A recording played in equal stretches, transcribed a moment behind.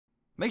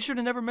Make sure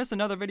to never miss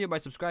another video by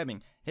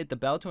subscribing. Hit the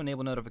bell to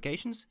enable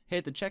notifications,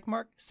 hit the check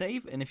mark,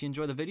 save, and if you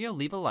enjoy the video,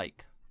 leave a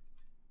like.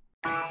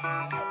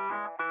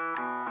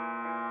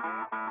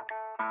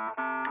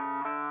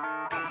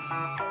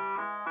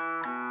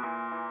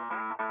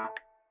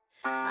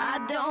 I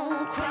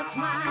don't cross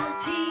my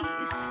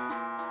T's,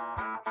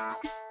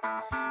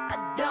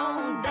 I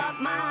don't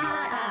dot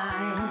my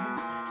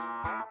I's,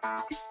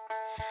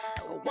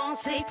 I won't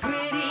say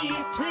pretty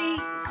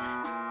please,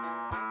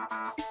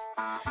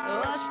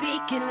 or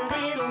speaking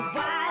little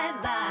white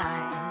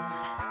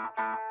lies.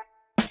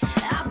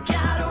 I've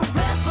got a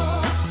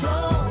rebel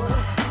soul,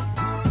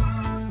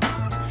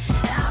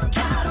 I've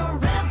got a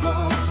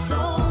rebel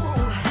soul,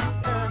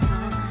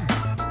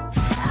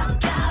 I've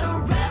got a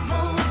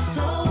rebel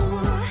soul,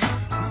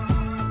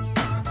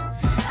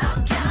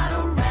 I've got a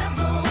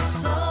rebel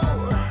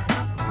soul.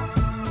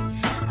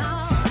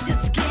 Oh,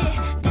 just get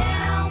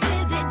down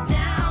with it,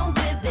 down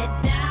with it,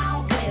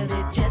 down with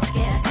it, just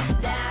get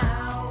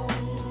down.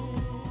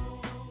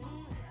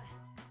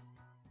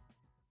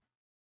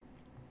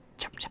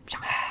 Chop, chop,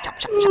 chop, chop, chop,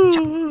 chop, chop,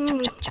 chop,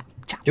 chop, chop,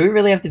 chop. Do we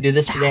really have to do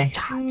this today?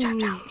 Chop, chop,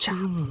 chop, chop.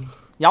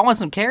 Y'all want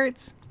some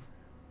carrots?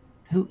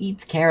 Who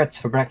eats carrots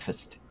for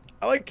breakfast?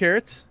 I like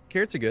carrots.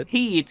 Carrots are good.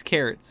 He eats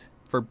carrots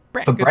for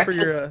breakfast. For breakfast?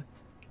 For your,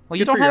 Well, you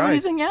good don't for your have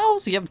eyes. anything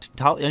else? You have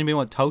anybody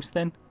want toast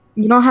then?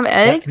 You don't have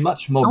eggs? That's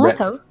much more I want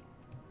breakfast. toast.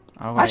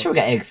 All I'm sure we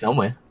got eggs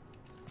somewhere.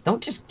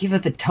 Don't just give her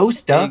the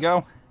toaster. There you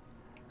go.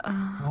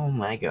 Oh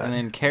my god. And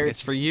then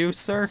carrots for you,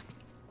 sir.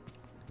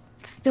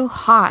 It's still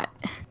hot.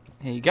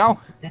 Here you go.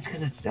 That's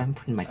because I'm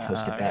putting my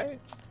toaster back. Alright.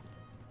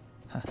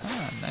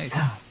 Haha, nice.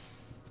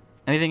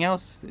 Anything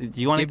else? Do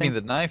you want Give me anything?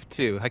 the knife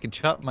too. I can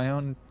chop my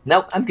own.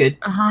 Nope, I'm good.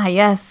 Ah,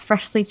 yes,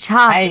 freshly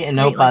chopped. I It's ate an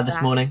great oat bar like this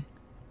that. morning.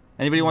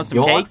 Anybody want some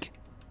You want? cake?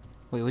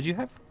 Wait, what'd you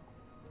have?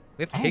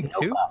 We have I had cake an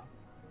oat too. bar.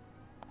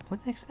 What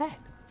the heck's that?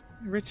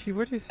 Richie,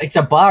 what is? It's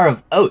a bar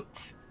of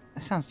oats.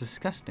 That sounds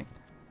disgusting.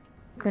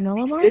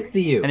 Granola It's bar? good for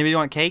you. Anybody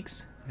want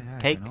cakes? Yeah,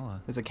 Cake? granola.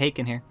 There's a cake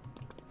in here.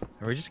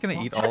 Are we just gonna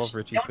Don't eat all of touch-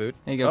 Richie's don't- food?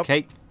 There you go, Oh,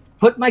 cake.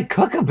 Put my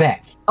cooker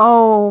back.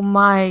 Oh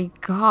my No?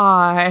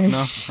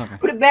 gosh. Okay.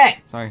 Put it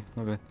back. Sorry.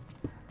 Okay.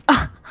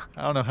 I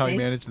don't know how he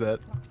Cake? managed that.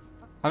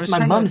 I'm It's just my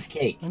trying mom's to,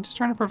 cake. I'm just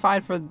trying to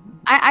provide for...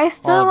 I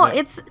still, All of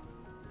it's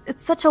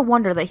such a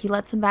wonder that he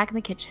lets him back in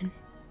the kitchen.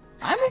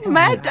 I'm don't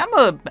mad.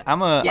 know.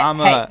 I'm a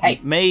Yeah, hey,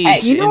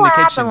 mage You know in what the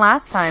happened kitchen.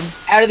 last time.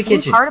 Out of the It was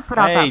kitchen. hard to put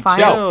out Hey, that fire.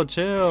 chill,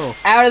 chill,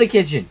 Out of the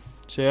kitchen.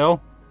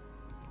 chill.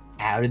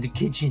 Out of the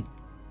kitchen.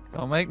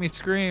 Don't make me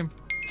scream.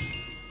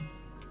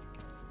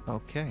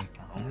 Okay.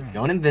 Oh, he's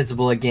going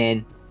invisible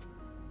again.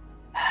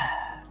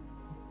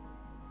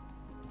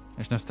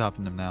 There's no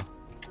stopping him now.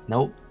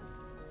 Nope.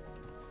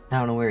 I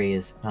don't know where he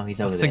is. Oh,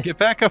 he's over Let's there. get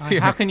back up here.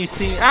 How can you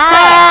see? Oh,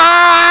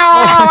 Ow!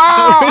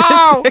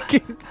 wait a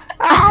second.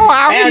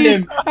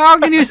 Found How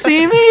can you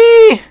see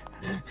me?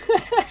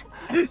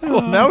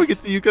 Well, now we can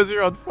see you because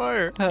you're on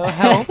fire.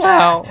 Help!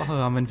 Ow! Oh,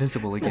 I'm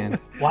invisible again.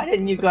 Why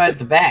didn't you go at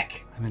the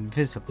back? I'm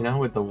invisible. You know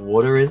where the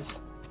water is?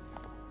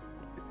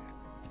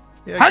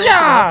 Yeah, go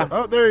Hiya! for it.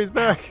 Oh, there he's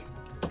back.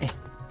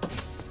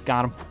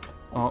 Got him.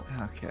 Oh,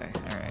 Okay,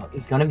 all right. Oh,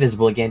 he's gone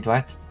invisible again. Do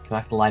I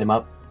have to light him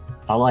up?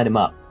 I'll light him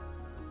up.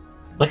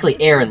 Luckily,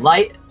 air and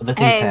light are the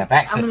things Hey, I have I'm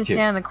access gonna to.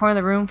 stand in the corner of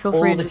the room. Feel All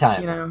free the to just,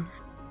 time.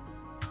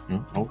 you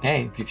know.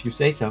 Okay, if you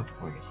say so.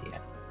 Where is he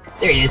at?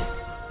 There he is.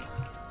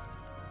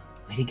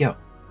 Where'd he go?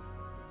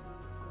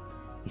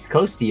 He's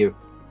close to you.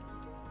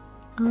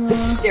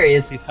 There he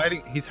is. He's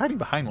hiding. He's hiding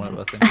behind one of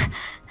us. I think.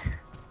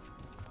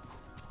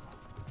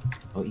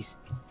 Oh, he's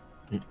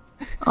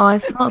I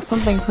felt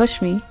something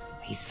push me.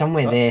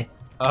 somewhere there.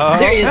 Oh,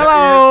 There he is.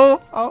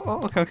 hello!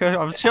 Oh, okay, okay.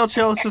 I'm chill. It's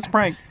just a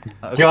prank.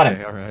 Okay, Got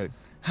him. all right.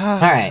 All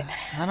right.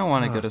 I don't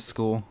want to go to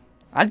school.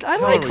 I like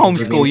Totally.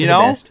 homeschool, You're you the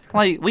know? best.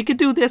 Like, we could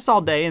do this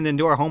all day and then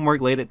do our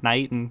homework late at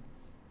night and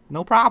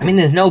no problem. I mean,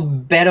 there's no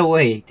better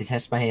way to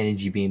test my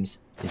energy beams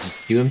than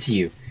just do them to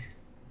you.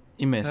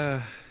 You missed.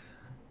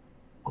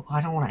 Oh,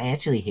 I don't want to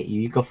actually hit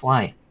you. You go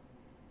flying.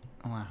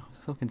 Wow,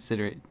 so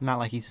considerate. Not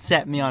like he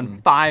set me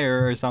on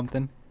fire or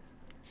something.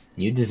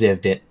 You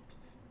deserved it.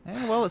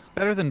 Yeah, well, it's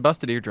better than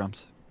busted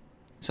eardrums.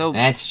 So,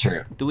 That's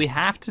true. do we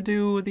have to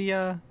do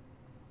the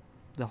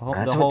whole?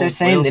 That's the what whole they're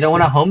saying. real They don't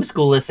want to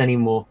school- homeschool us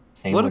anymore.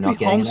 Saying What we're if not we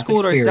getting enough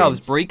homeschooled ourselves?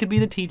 experience. Bree could be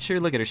the teacher.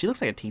 Look at her. She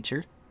looks like a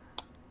teacher.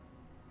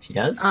 She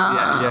does?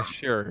 Yeah,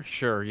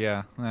 sure,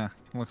 yeah.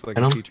 Looks like I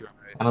a don't- teacher.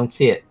 Right? I don't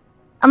see it.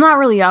 I'm not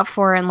really up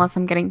for it unless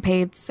I'm getting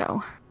paid,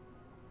 so.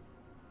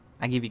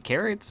 I give you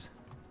carrots.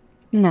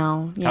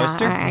 No. Yeah,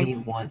 Toaster? He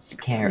wants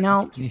carrots.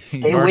 No. Stay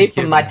You've away already from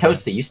given my him that.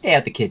 toaster. You stay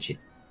out the kitchen.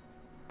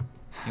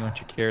 You want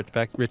your carrots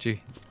back,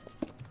 Richie?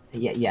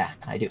 Yeah,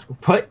 I do.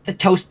 Put the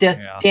toaster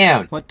Yeah.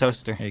 down. What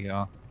toaster? Here you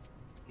go.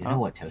 You know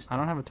what toaster? I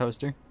don't have a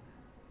toaster.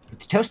 Put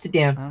the toaster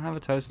down. I don't have a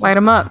toaster. Light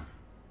them up.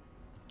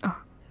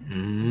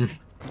 Mm.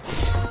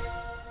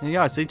 There you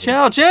go. See,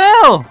 chill.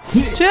 Chill.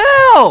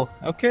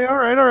 Okay, all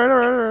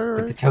right.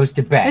 Put the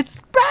toaster back, It's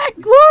back.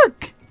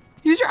 Look.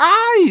 Use your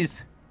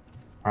eyes.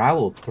 or I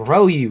will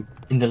throw you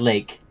in the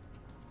lake.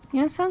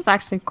 Yeah, sounds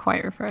actually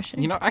quite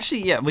refreshing. You know,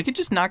 actually, yeah, we could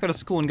just not go to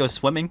school and go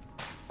swimming.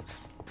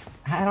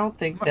 I don't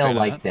think I'm they'll afraid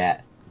of like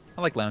that.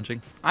 I like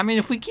lounging. I mean,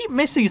 if we keep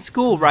missing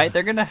school, right,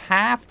 they're gonna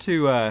have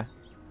to,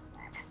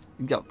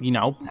 go, you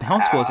know,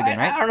 homeschool us again,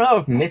 I right? don't know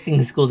if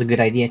missing school is a good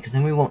idea, because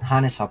then we won't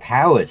harness our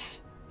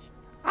powers.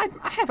 I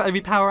have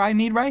every power I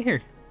need right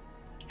here.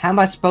 How am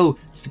I supposed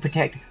to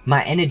protect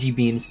my energy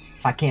beams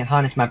if I can't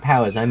harness my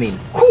powers? I mean,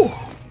 whew.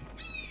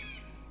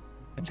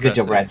 Good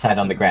job, we're outside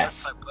on the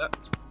grass.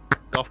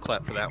 Golf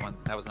clap for that one.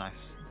 That was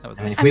nice. That was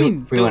I mean, nice. if we,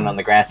 mean, if we went dude, on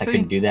the grass, I see,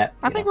 couldn't do that.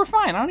 I think we're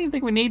fine. I don't even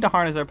think we need to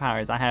harness our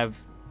powers. I have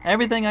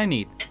everything I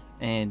need.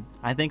 And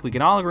I think we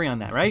can all agree on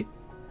that, right?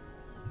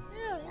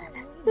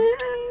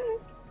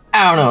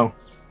 I don't know.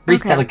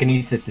 Reese Okay.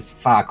 telekinesis is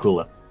far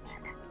cooler.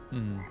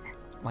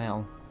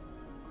 Well,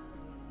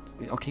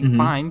 okay, Mhm.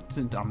 fine.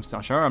 I'm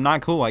still sure I'm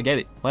not cool. I get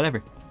it.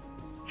 Whatever.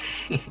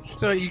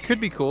 So you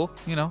could be cool,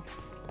 you know.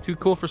 Too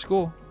cool for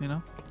school, you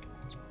know.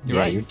 You're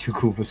Yeah, right. you're too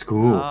cool for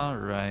school. All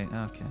right.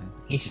 Okay.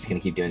 He's just gonna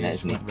keep doing You that,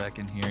 just isn't he? went back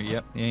in here.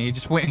 Yep. Yeah. You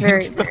just went. It's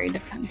very, into the- very You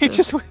defensive.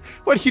 just.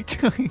 What are you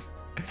doing?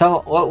 So,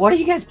 what are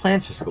you guys'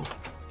 plans for school?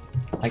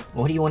 Like,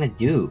 what do you want to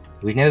do?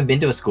 We've never been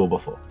to a school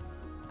before.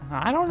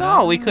 I don't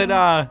know. We could,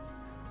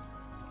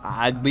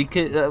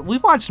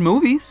 we've watched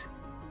movies.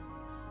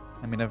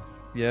 I mean,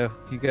 you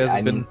guys I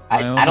have been. mean, my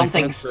I only don't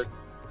think friends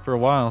for a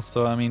while.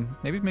 So I mean,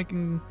 maybe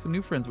making some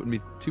new friends wouldn't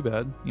be too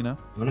bad, you know.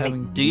 You wanna make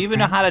Having- Do you even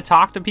know how to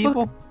talk to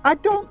people? I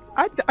don't.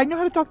 I know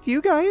how to talk to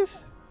you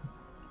guys.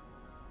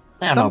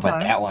 I don't know about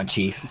Sometimes. that one,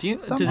 Chief.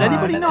 Does Sometimes.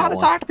 anybody know how to That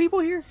talk to people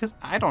here? Because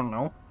I don't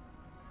know.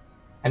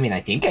 I mean, I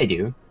think I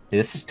do.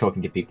 This is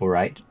talking to people,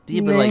 right?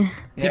 Yeah, but like, Meh.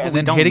 Yeah, people and we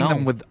then don't hitting know.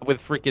 them with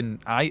freaking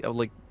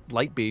like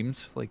light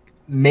beams, like.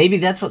 Maybe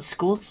that's what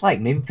school's like.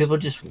 Maybe people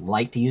just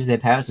like to use their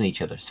powers on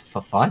each other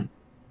for fun.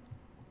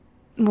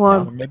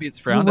 Well, Or maybe it's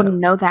you frowned wouldn't at.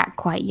 know that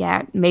quite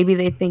yet. Maybe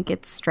they think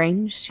it's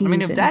strange to I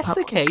mean, use if it in that's the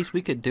public. case,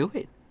 we could do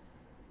it.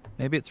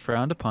 Maybe it's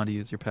frowned upon to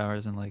use your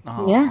powers and like.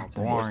 Oh, Yeah.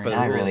 boring. But-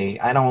 I really,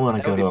 I don't want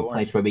to That go would be to a boring.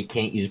 place where we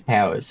can't use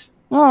powers.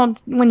 Well,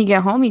 when you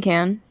get home, you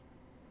can.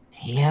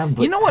 Yeah,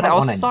 but You know what I don't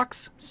else wanna-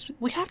 sucks?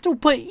 We have to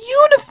put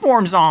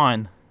uniforms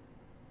on.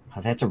 Oh,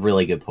 that's a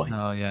really good point.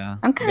 Oh yeah.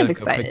 I'm You kind of gotta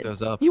go pick excited.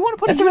 those up. You want to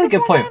put That's a a really good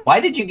uniform point. Why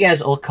did you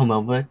guys all come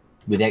over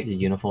without your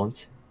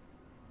uniforms?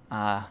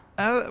 on?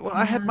 Well,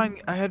 I had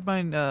mine. I had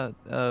mine.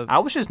 I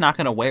was just not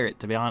gonna wear it,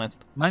 to be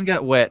honest. Mine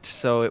got wet,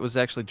 so it was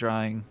actually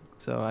drying.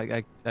 So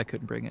I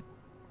couldn't bring it.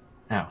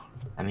 Oh,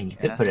 I mean, you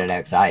could Yeah. put it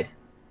outside.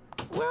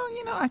 Well,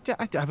 you know,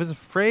 I was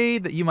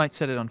afraid that you might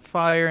set it on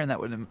fire, and that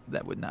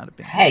would not have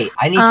been. Hey,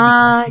 I need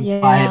to be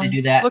yeah. fire to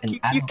do that. Look, and you,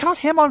 I you don't- caught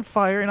him on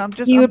fire, and I'm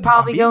just. You I'm- would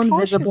probably I'm go being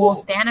invisible,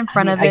 cautious. stand in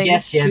front I of mean, I it,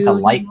 guess, yeah, shoot, the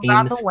light move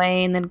out beams the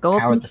way, and then go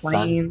up power in the sun.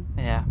 flame.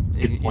 Yeah,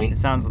 Good point. it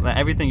sounds.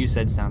 Everything you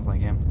said sounds like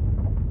him.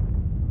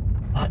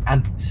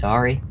 I'm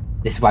sorry.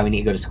 This is why we need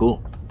to go to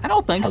school. I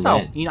don't think Tell so.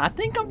 them. You know, I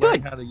think I'm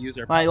Learn good. how to use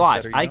our Like, powers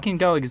watch. better, I you know? can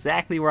go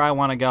exactly where I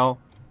want to go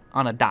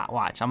on a dot.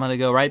 Watch. I'm gonna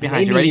go right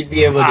behind Maybe you. Ready? you'd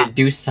be able Ah. to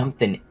do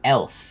something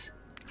else.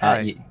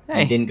 Alright. You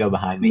Hey. didn't go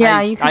behind me. Yeah,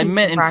 I, you I could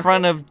meant in practice.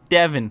 front of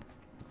Devin.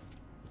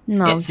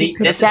 No, Yeah, you see,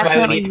 could this is why we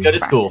definitely need to go to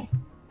use school. practice.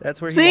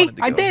 That's where he See, wanted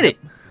to I go. did it.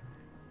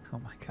 Oh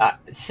my god.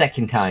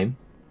 Second time.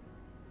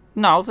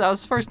 No, that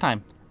was the first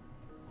time.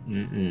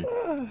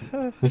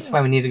 This is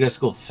why we need to go to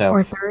school. So,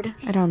 Or third?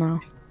 I don't know.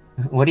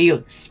 what do you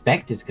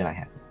expect is gonna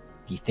happen?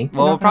 Do you think?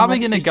 Well, we're probably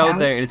gonna gonna use go powers?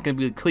 there, and it's gonna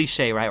be a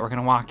cliche, right? We're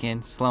gonna walk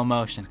in slow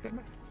motion.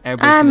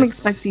 Everybody's I'm gonna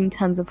expecting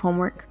tons of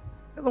homework.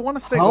 The one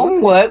thing.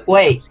 Homework. I'm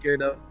Wait,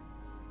 scared of.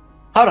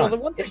 hold Well, on. the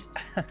one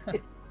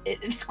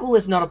If school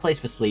is not a place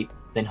for sleep,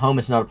 then home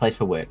is not a place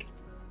for work.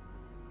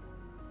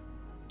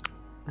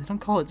 They don't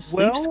call it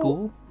sleep Well,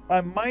 school.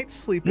 I might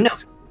sleep No. at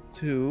school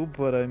too,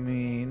 but I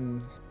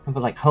mean,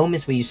 But like, home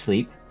is where you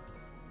sleep.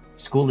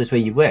 School is where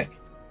you work.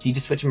 So you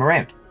just switch them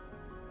around.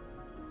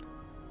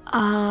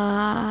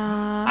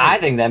 I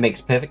think that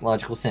makes perfect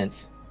logical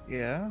sense.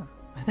 yeah,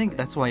 I think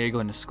that's why you're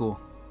going to school.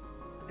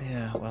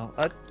 yeah. Well,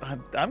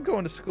 I'm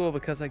going to school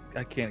because I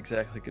can't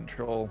exactly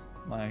control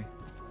my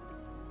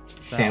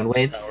Sound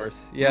waves. powers.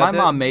 Yeah, My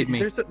mom made me.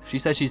 There's a, She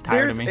says she's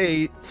tired of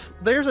me.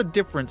 there's a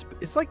difference.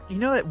 It's like, you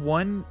know, that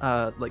one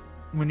like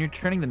when you're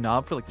turning the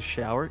knob for like the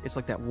shower, it's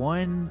like that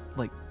one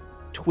like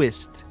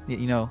twist.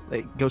 You know,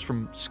 it goes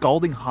from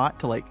scalding hot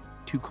to like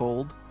too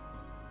cold.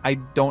 I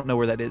don't know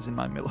where that is in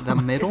my middle. The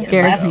middle?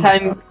 Scares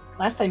me.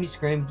 Last time you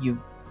screamed,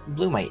 you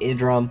blew my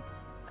eardrum.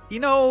 You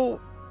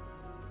know,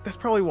 that's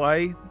probably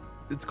why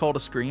it's called a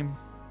scream.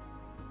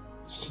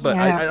 But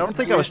I don't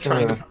think I was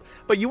trying to.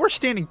 But you were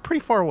standing pretty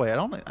far away. I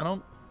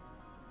don't.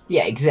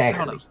 Yeah, I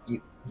exactly.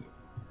 don't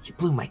You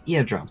blew my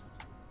eardrum.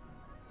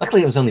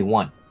 Luckily, it was only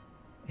one.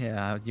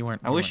 Yeah, you weren't.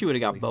 I wish you would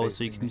have got really both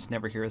so you facing can me. just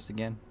never hear us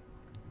again.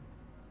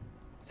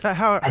 So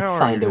how I'd are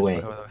find a yours,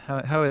 way. by the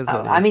way? How is it?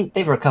 I mean,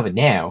 they've recovered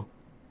now,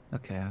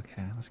 Okay,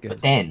 that's good.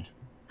 but then.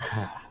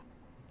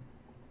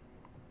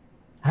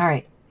 All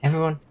right,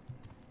 everyone,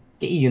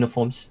 get your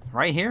uniforms.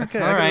 Right here? Okay,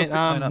 I All gotta go right. pick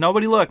mine up.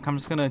 Nobody look. I'm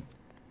just gonna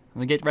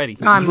get ready.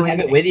 I'm You have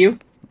it leaving. with you?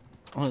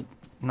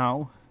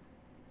 No.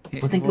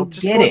 Well, then go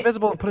just get go it.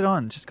 invisible and put it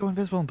on. Just go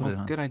invisible and put Well, it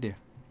on. good idea.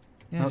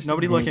 Yeah, just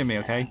Nobody look look at me,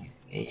 okay?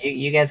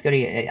 You guys go to.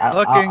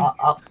 Looking.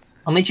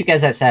 I'll meet you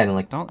guys outside in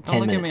like Don't 10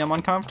 look minutes. at me. I'm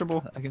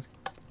uncomfortable. Okay,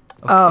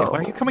 Oh. why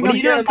are you coming What out are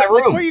you here doing in my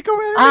public? room? Where are you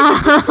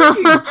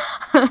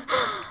going?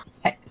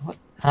 Hey, what?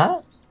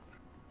 Huh?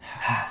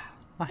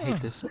 I hate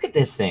this. Look at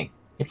this thing.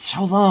 It's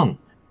so long.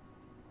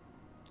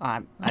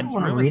 I I don't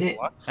want to read it.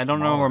 I don't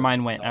know where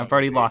mine went. I've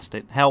already lost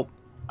it. Help.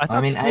 I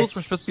thought mean, schools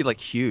were supposed to be like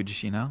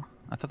huge, you know?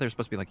 I thought they were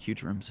supposed to be like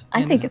huge rooms.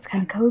 I think it's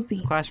kind of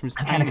cozy. Classroom's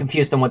I'm kind of tiny.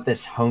 confused on what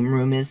this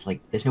homeroom is. Like,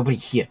 there's nobody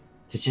here.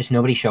 Does just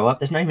nobody show up?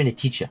 There's not even a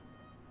teacher.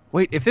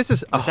 Wait, if this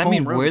is a Does that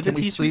mean homeroom, we're the can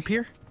we teachers? sleep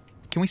here?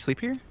 Can we sleep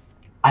here?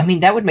 I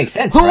mean, that would make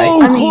sense, Oh,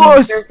 right? I mean,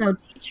 class! there's no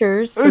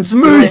teachers. So It's do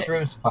me! it. This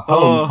room's for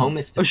home. Home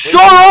is for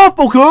Shut up,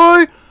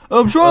 okay?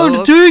 I'm trying to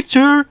let's- teach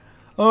her.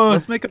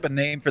 Let's make up a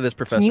name for this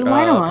professor. you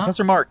light 'em up?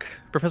 Professor Mark.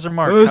 Professor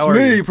Mark. It's how are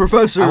me, you?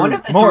 Professor I wonder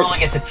if this Mark. rule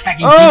against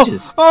attacking Oh,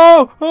 teachers.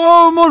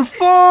 I'm on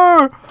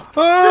fire!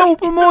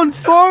 Help, I'm on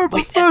fire,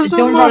 Wait, Professor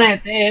don't Mark. run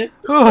out there.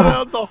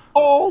 Ah. the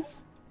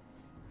halls.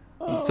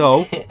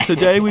 So,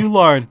 today we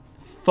learn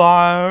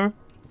fire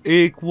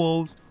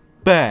equals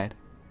bad.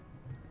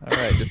 All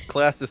right,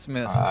 class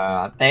dismissed.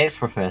 Thanks,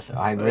 Professor.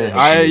 I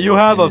really. You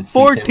have a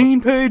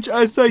 14-page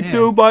essay Yeah.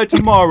 due by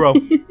tomorrow.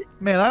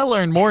 Man, I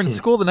learned more in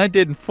school than I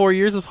did in 4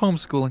 years of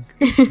homeschooling.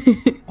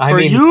 I For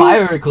mean, you?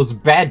 fire equals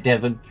bad,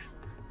 Devin.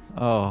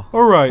 Oh.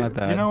 All right, My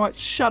bad. you know what?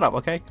 Shut up,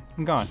 okay?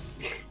 I'm gone.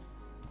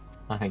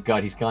 Oh, thank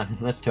God he's gone.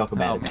 Let's talk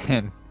about Oh it.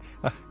 man.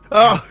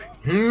 Oh.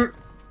 Hmm?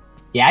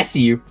 Yeah, I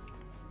see you.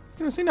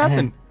 You don't see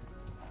nothing.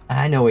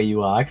 I know where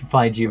you are. I can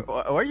find you.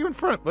 Why are you in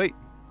front? Wait.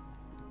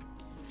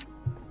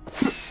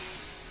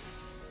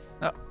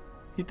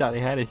 He thought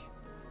he had it.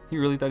 He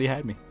really thought he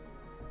had me.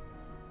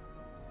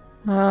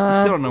 I Uh,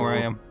 still don't know where I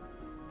am.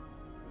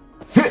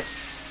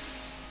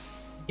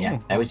 Yeah,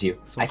 Oh, that was you.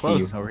 so I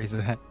close. see you. No reason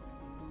that.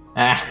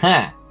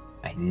 Aha!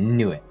 I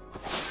knew it.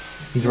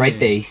 He's right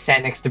there. He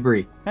sat next to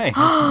Bree. Hey.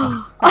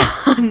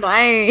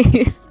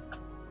 nice.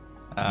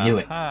 Knew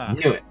it. Aha.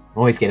 Knew it.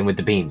 Always get him with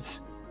the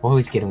beams.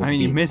 Always get him with I mean,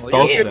 the you beams. missed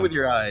Well, both you're of good them. with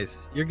your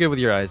eyes. You're good with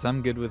your eyes.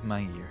 I'm good with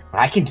my ear.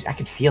 I can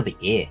feel the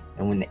air,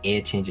 and when the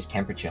air changes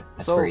temperature,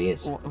 that's So, where he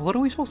is. what are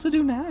we supposed to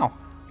do now?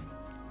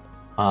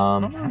 I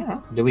don't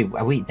know.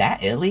 Are we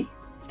that early?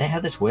 Is that how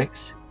this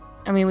works?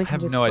 I mean, we I can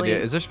have just no sleep. idea.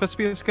 Is there supposed to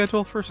be a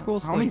schedule for school?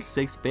 It's only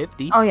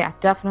 6:50. Oh yeah,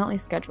 definitely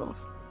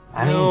schedules.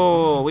 I mean,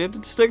 No, we have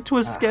to stick to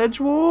a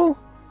schedule.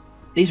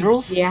 these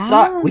rules Yeah.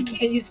 suck. We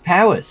can't use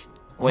powers.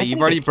 Wait, you've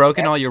already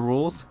broken all your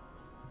rules?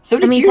 So I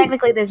did mean, you.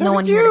 technically, there's So no did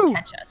one here to you.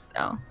 catch us.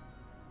 So.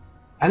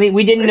 I mean,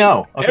 we didn't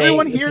know. Okay?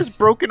 Everyone This here has is-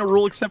 broken a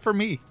rule except for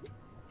me.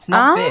 It's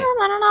not fair.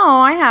 I don't know.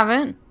 I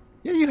haven't.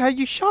 Yeah,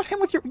 you shot him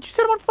with your. You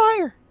set him on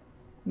fire.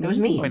 It was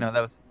me. Wait, no,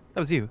 that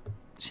was you.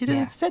 She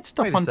doesn't Yeah. set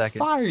stuff Wait a on second.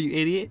 fire, you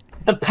idiot.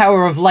 The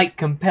power of light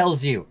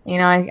compels you. You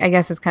know, I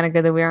guess it's kind of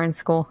good that we are in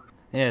school.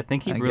 Yeah, I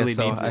think he I really guess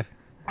so. needs it.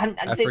 I I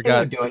think they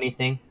forgot. don't do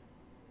anything.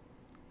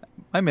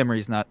 My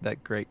memory's not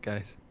that great,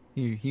 guys.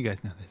 You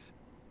guys know this.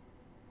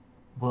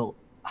 Well,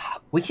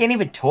 we can't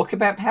even talk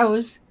about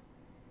powers.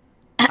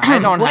 I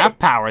don't What? have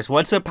powers.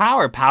 What's a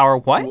power? Power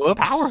what? Whoops.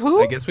 Power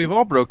who? I guess we've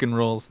all broken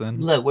rules then.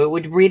 Look, we're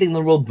reading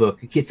the rule book.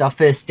 It's our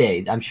first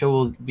day. I'm sure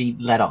we'll be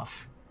let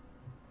off.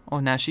 Oh,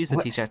 now she's the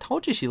What? teacher. I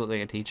told you she looked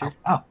like a teacher.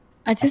 Oh,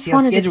 I just see our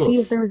wanted to see schedules.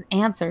 if there was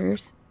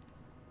answers.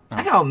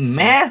 I got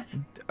math.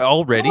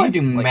 Already? I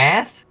do Like-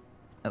 math.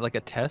 Like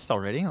a test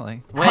already?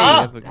 Like. Wait,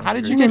 Huh? how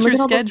did I you mean, get look your at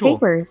all those schedule?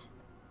 papers.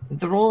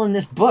 They're all in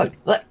this book.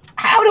 Look,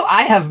 how do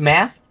I have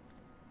math,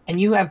 and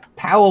you have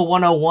Power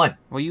 101?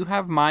 Well, you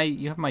have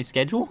my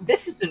schedule?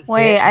 This isn't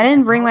Wait, fair. I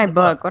didn't bring my Hold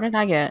book. What did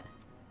I get?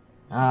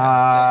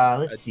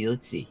 Let's see.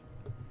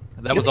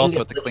 That You was have also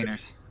English at the literature.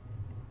 cleaners.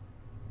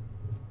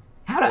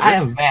 How do I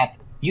have math?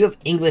 You have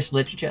English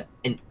literature,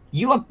 and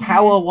you have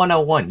Power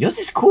 101. Yours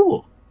is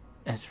cool.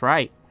 That's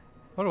right.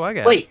 What do I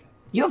get? Wait,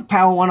 you have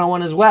Power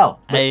 101 as well.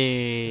 but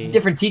It's a Hey.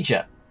 different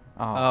teacher.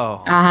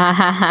 Oh.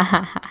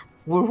 Oh.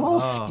 We're all Oh.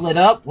 split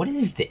up. What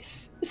is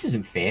this? This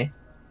isn't fair.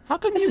 How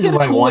come This you is get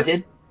what a I cooler?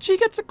 wanted. She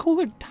gets a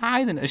cooler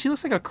tie than she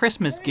looks like a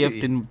Christmas gift,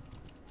 Hey. and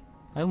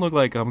I look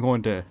like I'm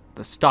going to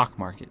the stock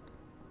market.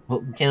 Well,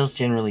 girls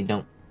generally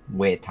don't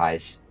wear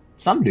ties.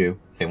 Some do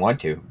if they want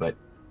to, but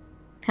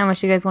How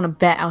much you guys want to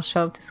bet I'll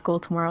show up to school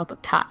tomorrow with a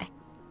tie?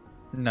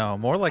 No,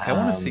 more like I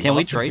want to see Can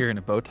we Austin trade? here in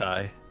a bow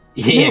tie.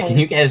 yeah. No. Can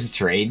you guys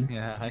trade?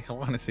 Yeah, I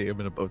want to see him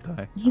in a bow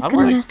tie. He's I'll gonna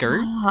wear a mess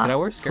skirt. up. Did I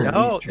wear a skirt?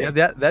 Cool. Oh, trade.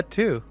 yeah, that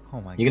too.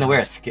 Oh my god. You're gonna wear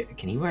a skirt?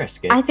 Can he wear a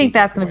skirt? I think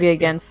that's gonna gonna be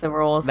against the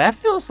rules. That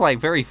feels like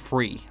very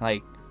free.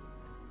 Like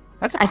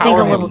that's a I power think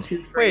a move. little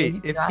too free. Wait,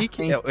 if if you he ask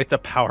can, me. oh, it's a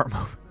power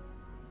move.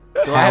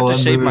 Do I have to Power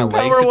shave my move.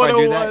 legs Power if I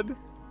do that? 101.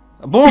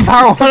 Boom!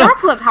 Power So 101.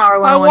 that's what Power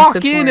I 101 walk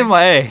stood in for. and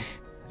like, hey,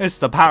 it's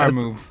the power That's-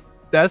 move.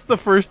 That's the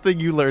first thing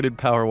you learned in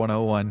Power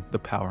 101, the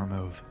power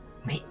move.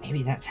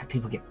 Maybe that's how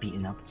people get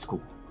beaten up at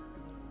school.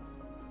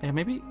 Yeah,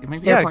 maybe.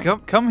 Yeah, that's-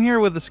 come here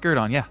with the skirt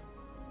on. Yeah.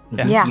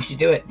 Yeah. Yeah. You should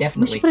do it We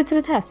definitely. should put it to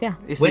the test. Yeah.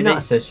 You see, We're not they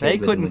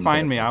associated with couldn't them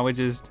find when me. you I would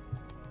just,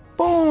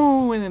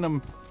 boom, and then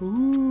I'm.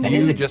 Ooh. That You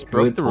is a just good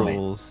broke the point.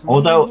 rules.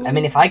 Although, I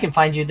mean, if I can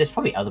find you, there's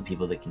probably other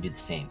people that can do the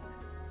same.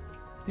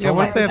 Yeah,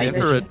 what if they have Night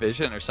infrared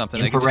vision or something?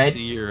 They Infrared? can just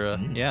see your,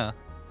 yeah.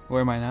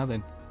 Where am I now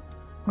then?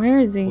 Where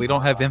is he? We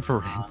don't have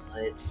infrared.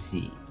 Let's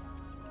see.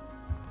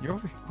 You're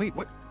over. Wait,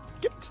 what?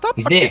 Stop.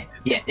 He's there.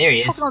 Yeah, there he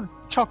is. Talking on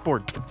the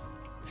chalkboard.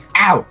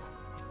 Ow!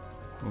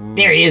 Ooh,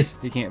 There he is.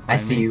 You can't I find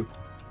see me. you.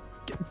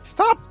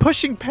 Stop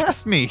pushing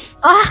past me.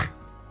 Ah!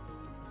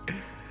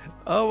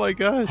 Oh my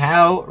gosh.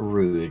 How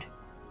rude.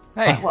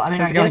 Hey, Well, I mean,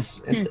 how's I it going?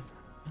 guess if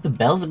the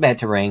bell's about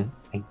to ring,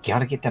 I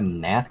gotta get to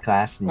math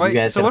class, and Wait, you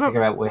guys so gotta what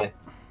figure out where.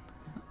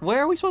 Where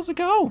are we supposed to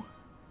go?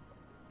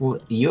 Well,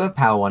 you have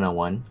Power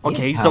 101. He has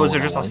Okay, Power so is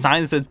there just a 101.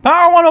 sign that says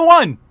Power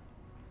 101?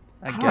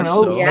 I I guess don't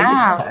know. so.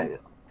 Yeah. Maybe...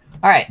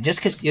 All right,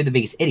 just because you're the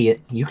biggest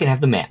idiot, you can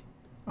have the map.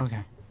 Okay.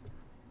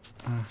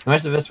 The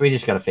rest of us, we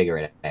just gotta figure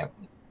it out.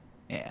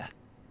 Yeah.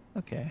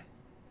 Okay.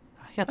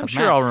 I got the I'm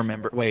sure map. I'll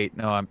remember. Wait,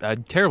 no, I'm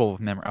terrible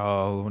with memory.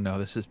 Oh no,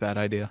 this is a bad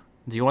idea.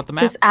 Do you want the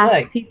map? Just ask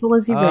Like, people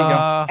as you go.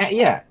 Yeah,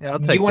 Yeah, I'll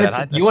take you wanted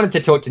that. To, you wanted to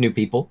talk to new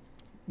people.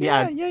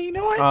 Yeah. yeah. You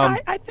know what? Um,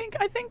 I think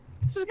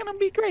this is gonna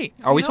be great.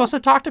 Are we supposed to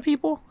talk to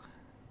people?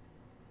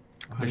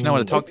 There's no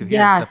one to talk to here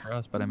Yes. except for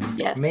us. But I mean,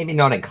 Yes. Maybe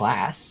not in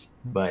class,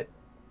 but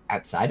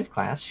outside of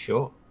class,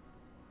 sure.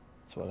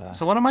 that's what.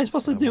 So what am I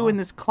supposed to I do want. in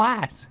this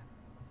class?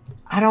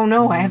 I don't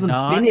know. I haven't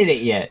Not- been in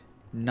it yet.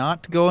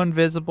 Not go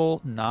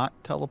invisible. Not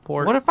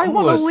teleport. What if I I'm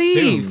want gonna to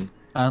leave? assume-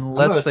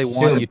 Unless they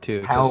assume want you to.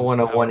 'cause Power it's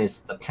 101 power. is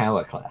the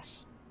power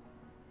class.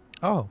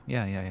 Oh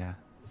yeah.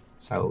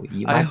 So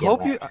you might I get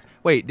hope you. that.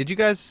 Wait, did you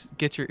guys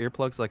get your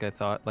earplugs like I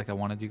thought? Like I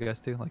wanted you guys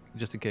to, like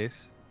just in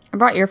case. I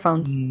brought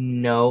earphones.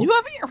 No. You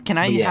have ear? Can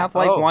I Yeah. have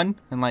like Oh. one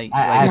and like,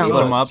 I split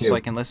them yours, up too. so I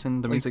can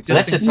listen to Like, music? just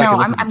That's too? just so I No, can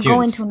listen I'm to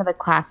going tunes. to another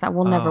class. That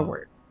will never Oh.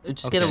 work.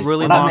 Just Okay. get a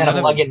really But I'm long. gonna none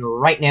of- plug in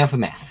right now for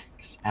math.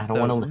 'Cause I don't So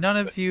want to listen. none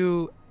of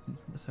you.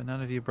 So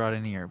none of you brought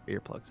any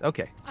earplugs.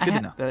 Okay, I, good to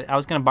had- know. I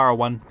was gonna borrow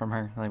one from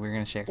her. Like we were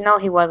gonna share. No,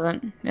 he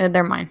wasn't.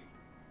 They're mine.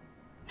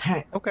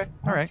 Alright, Okay,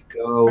 all let's right.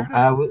 go. Fair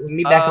enough. We'll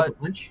meet back up Uh,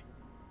 at lunch.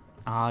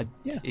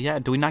 Yeah. Yeah.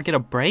 Do we not get a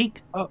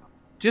break?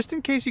 Just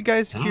in case you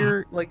guys Ah.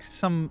 hear like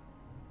some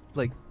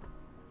like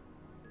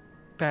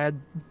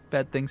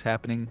bad things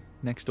happening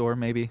next door,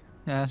 maybe.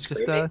 Yeah,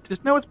 Screaming?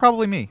 just know it's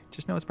probably me.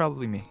 Just know it's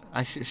probably me.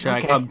 Should I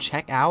Okay. come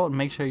check out and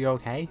make sure you're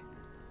okay?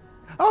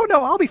 Oh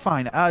no, I'll be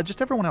fine.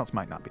 Just everyone else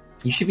might not be.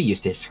 You should be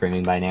used to his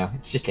screaming by now.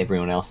 It's just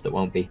everyone else that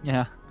won't be.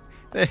 Yeah.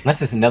 Unless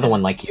there's another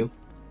one like you.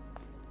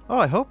 Oh,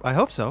 I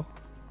hope so.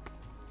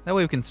 That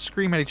way we can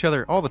scream at each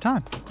other all the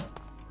time.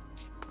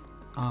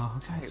 Oh,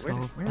 okay. Wait, So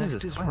where is left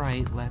this is class?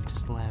 right, left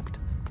is left.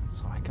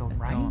 So I go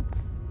right. don't-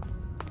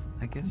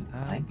 I guess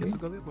I we'll agree. go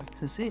the other way.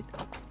 This is it.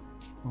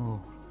 Oh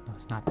no,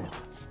 it's not that.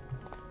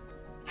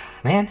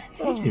 Man,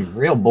 today's been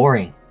real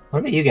boring. What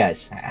about you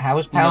guys? How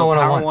was Power No,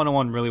 101? Power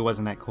 101 really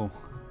wasn't that cool.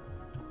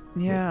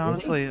 Yeah, Really?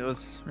 honestly, it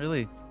was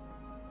really.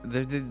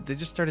 They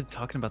just started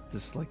talking about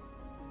this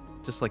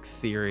just like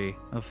theory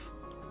of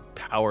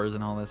powers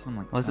and all this. I'm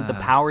like, Was it the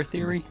power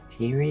theory?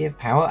 Theory of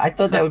power? I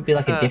thought that would be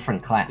like a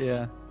different class.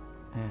 Yeah,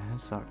 Yeah, it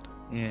sucked.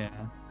 yeah.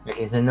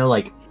 Okay, is there no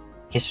like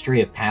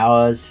history of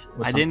powers?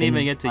 Or I didn't even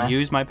something get to class?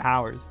 use my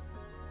powers.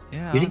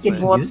 Yeah, You didn't get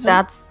honestly. to Well, use them?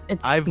 that's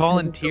it's. I because it's a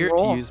volunteered to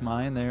rule. use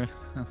mine. They were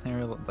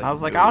like, I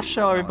was like, "No, I'll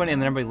show no, everybody,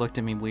 and then no." everybody looked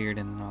at me weird,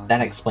 and all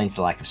That explains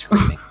the lack of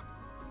screaming.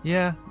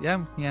 Yeah.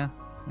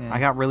 I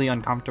got really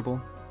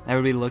uncomfortable.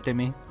 Everybody looked at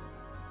me.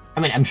 I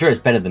mean, I'm sure it's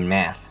better than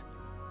math.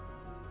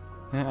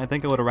 Yeah, I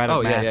think I would have read Oh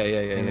up yeah, math. yeah,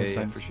 in a yeah,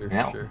 sense. for sure,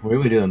 Yeah, for sure. we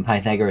were doing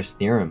Pythagoras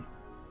theorem.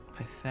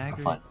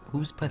 Pythagoras. Fun.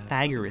 Who's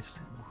Pythagoras?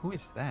 Who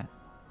is that?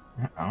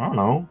 I don't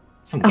know.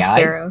 Some A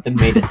guy pharaoh. that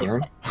made a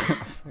theorem.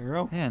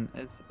 Pharaoh? Man,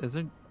 is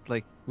there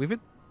like we've been?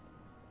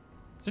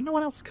 Is there no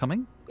one else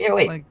coming? Yeah,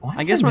 wait. Like, why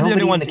I is guess there we're the only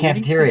nobody in ones the eating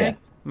cafeteria. today.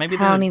 Maybe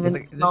I don't the- even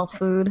like- smell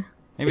food.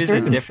 maybe Is it's there a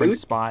even different food?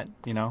 spot,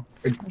 you know?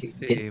 Or Let's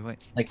did- see. Wait.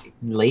 like,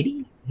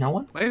 lady? No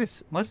one? Wait.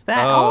 It's, What's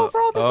that? Oh, Oh,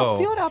 bro, there's oh. a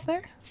field out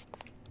there.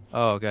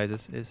 oh, guys,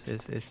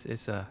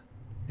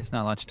 it's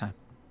not lunchtime.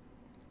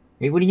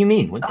 Wait, what do you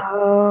mean?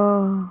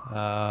 Oh.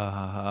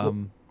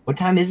 What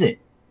time is it?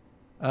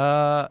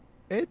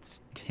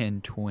 It's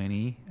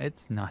 10:20.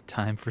 It's not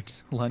time for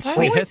lunch. I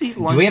Wait, always eat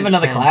do lunch we have at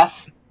another 10.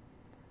 class?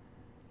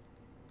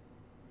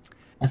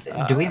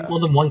 Do we have more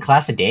than one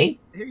class a day?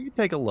 Here, you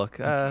take a look.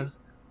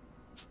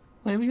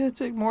 Wait, we gotta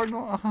take more.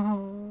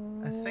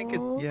 I think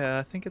it's yeah.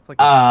 I think it's like.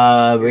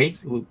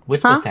 We're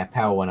supposed to have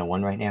Power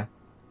 101 right now.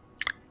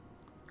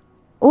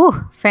 Ooh,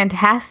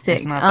 fantastic.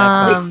 It's not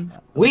that close.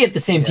 We have the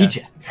same Yeah.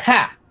 teacher.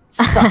 Ha!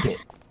 Suck it.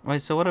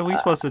 Wait, so what are we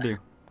supposed to do?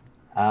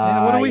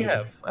 Yeah, what do we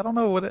have? I don't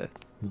know what it.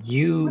 What am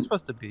You, I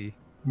supposed to be?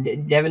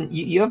 Devin,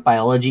 you have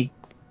biology.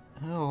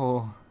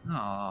 Oh,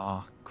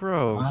 Oh,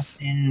 gross.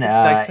 Austin,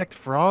 Dissect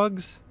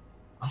frogs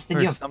Austin,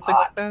 or you have something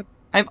art. like that.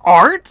 I have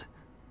art.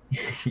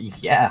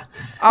 Yeah. what?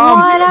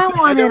 I I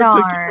wanted never took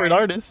you for an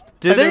art. artist.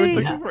 Do I never they?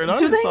 took you for an Do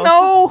artist, they Austin.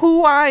 know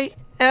who I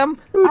am?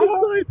 Who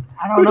decided-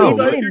 I don't Who know.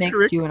 decided They your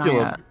mixed you and I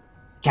curriculum? up.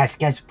 Guys,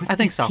 we're I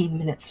think so. 15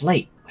 minutes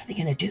late. What are they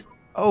gonna do?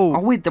 Oh, Oh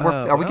wait, are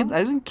we? well,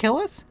 They didn't kill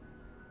us.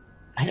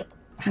 I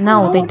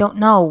No, they don't.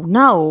 No,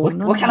 no. What,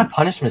 no, what kind no. of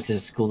punishments is a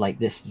school like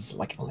this? Is it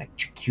like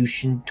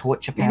electrocution,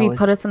 torture powers? Maybe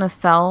put us in a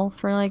cell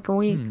for like a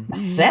week. A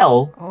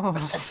cell? Oh,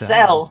 A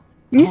cell?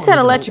 You Oh, said live in a cell.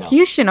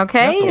 electrocution,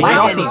 okay? I My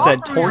also head said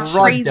needs torture.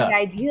 Crazy product.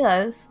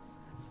 ideas.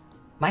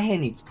 My hair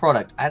needs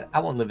product. I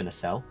won't live in a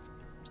cell.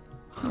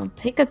 Well,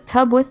 take a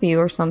tub with you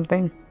or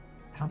something.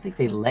 I don't think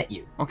they let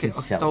you. Okay, in okay,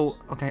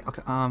 cells. okay.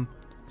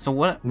 So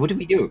what? What do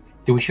we do?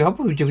 Do we show up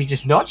or do we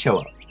just not show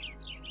up?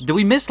 Do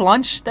we miss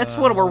lunch? That's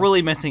what we're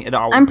really missing at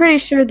all. I'm pretty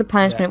sure the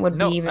punishment would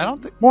No, be I even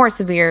don't think. more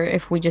severe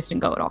if we just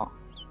didn't go at all.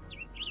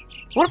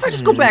 What if I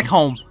just go back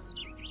home?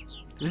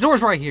 The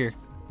door's right here.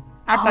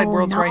 Outside Oh,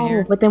 world's right no,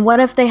 here. But then what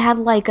if they had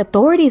like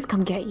authorities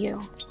come get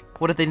you?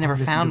 What if they never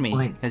that's a found good me?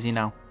 point. Because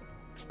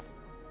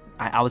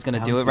I was gonna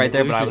I do was it right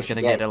gonna there, but I lose was your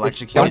gonna get shit.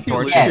 electrocuted, Don't you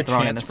tortured, lose and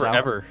thrown in a cell.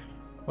 forever?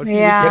 What if you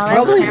Yeah, lose They're like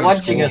probably parents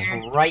watching do us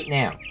here. right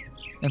now.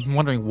 I'm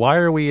wondering why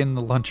are we in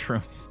the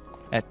lunchroom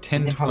at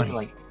And they're probably 10:20?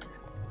 like,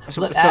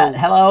 So, "Look, so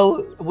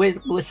hello,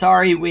 we're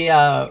sorry, we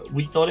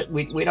thought it,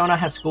 we don't know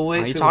how school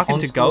works. are you we were talking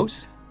to homeschooled."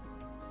 ghosts?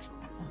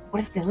 What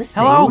if they're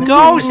listening? Hello, What if they're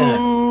ghost!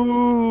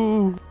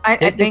 listening? I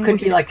There think could we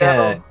be should like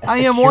go. a I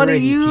am one of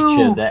security you.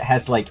 teacher that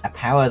has like a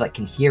power that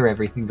can hear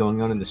everything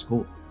going on in the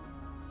school.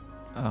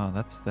 Oh,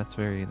 that's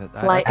very. That,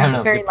 It's like- I don't it's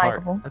know. very good part.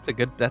 likable. That's a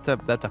good. That's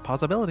a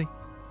possibility.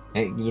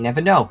 You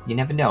never know. You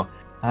never know.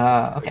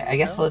 Okay, I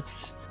guess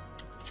let's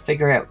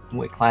figure out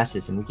what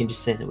classes, and we can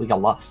just say that we got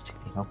lost.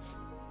 You know,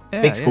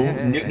 Yeah, big school,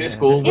 new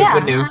school. Yeah,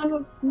 We're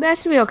new. that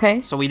should be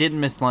okay. So we didn't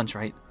miss lunch,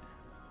 right?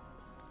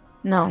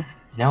 No.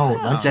 No,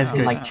 That's lunch just is in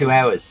good. like 2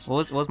 hours.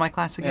 What was my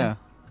class again? Yeah.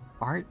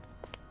 Art?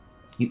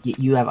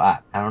 You have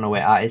art. I don't know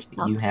where art is,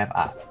 but you Art. have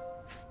art.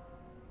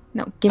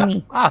 No, give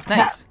me. Oh,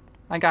 thanks.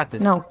 I got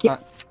this. No,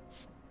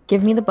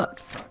 give me the book.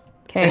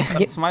 Okay,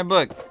 It's my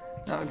book.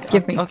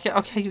 Give me.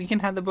 Okay, you can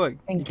have the book.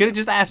 Thank You could have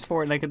just asked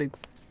for it, and I could have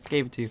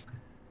gave it to you.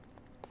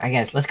 I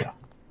guess let's go.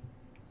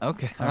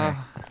 Okay. All right.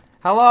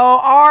 Hello,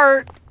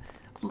 Art.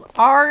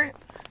 Art.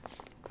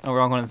 Oh, we're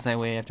all going the same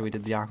way after we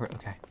did the awkward.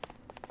 Okay.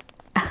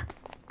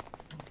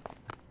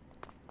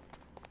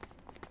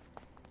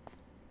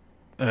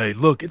 Hey,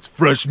 look, it's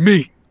fresh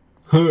meat.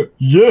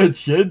 Yeah,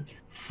 Chad.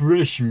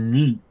 Fresh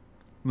meat.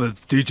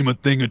 Let's teach him a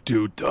thing or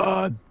two,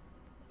 Todd.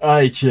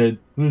 Alright, Chad.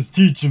 Let's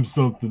teach him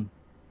something.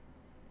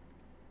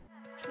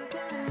 So